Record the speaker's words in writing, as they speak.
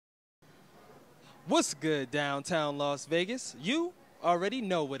What's good, downtown Las Vegas? You already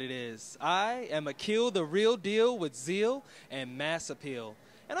know what it is. I am Akil, the real deal with zeal and mass appeal.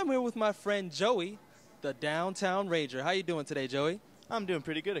 And I'm here with my friend Joey, the downtown ranger. How you doing today, Joey? I'm doing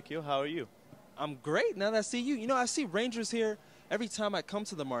pretty good, Akil. How are you? I'm great now that I see you. You know, I see rangers here every time I come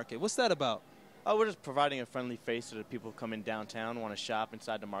to the market. What's that about? Oh, we're just providing a friendly face to the people who come in downtown, want to shop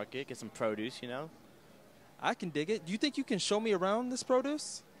inside the market, get some produce, you know? I can dig it. Do you think you can show me around this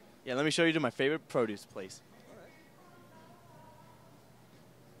produce? Yeah, let me show you to my favorite produce place.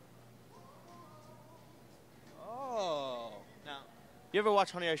 Oh, Now, you ever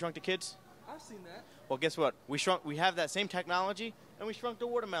watch Honey, I Shrunk the Kids? I've seen that. Well, guess what? We have that same technology, and we shrunk the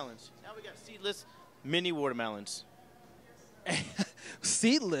watermelons. Now we got seedless mini watermelons.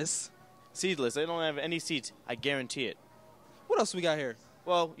 Seedless? Seedless. They don't have any seeds. I guarantee it. What else we got here?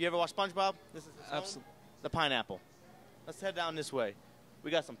 Well, you ever watch SpongeBob? This is his home. Absolutely. The pineapple. Let's head down this way.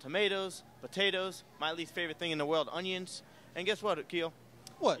 We got some tomatoes, potatoes, my least favorite thing in the world, onions. And guess what, Akil?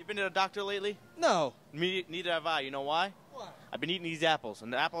 What? You been to the doctor lately? No. Neither have I. You know why? Why? I've been eating these apples.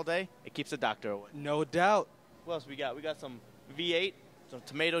 And the apple day, it keeps the doctor away. No doubt. What else we got? We got some V8, some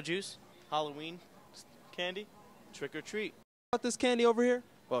tomato juice, Halloween candy, trick or treat. About this candy over here?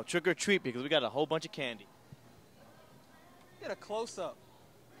 Well, trick or treat because we got a whole bunch of candy. Get a close up.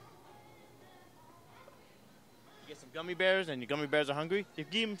 You get some gummy bears, and your gummy bears are hungry. You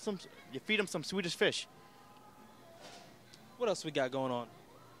feed them some Swedish fish What else we got going on?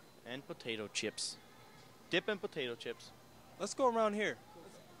 and potato chips. Dip and potato chips. Let's go around here.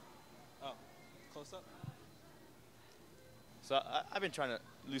 Oh, close up. So I've been trying to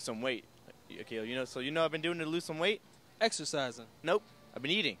lose some weight, Akil. So I've been doing to lose some weight. Exercising. Nope, I've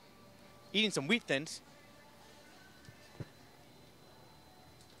been eating some wheat thins.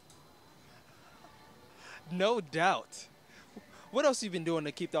 No doubt. What else you been doing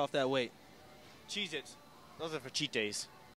to keep off that weight? Cheez-its. Those are for cheat days.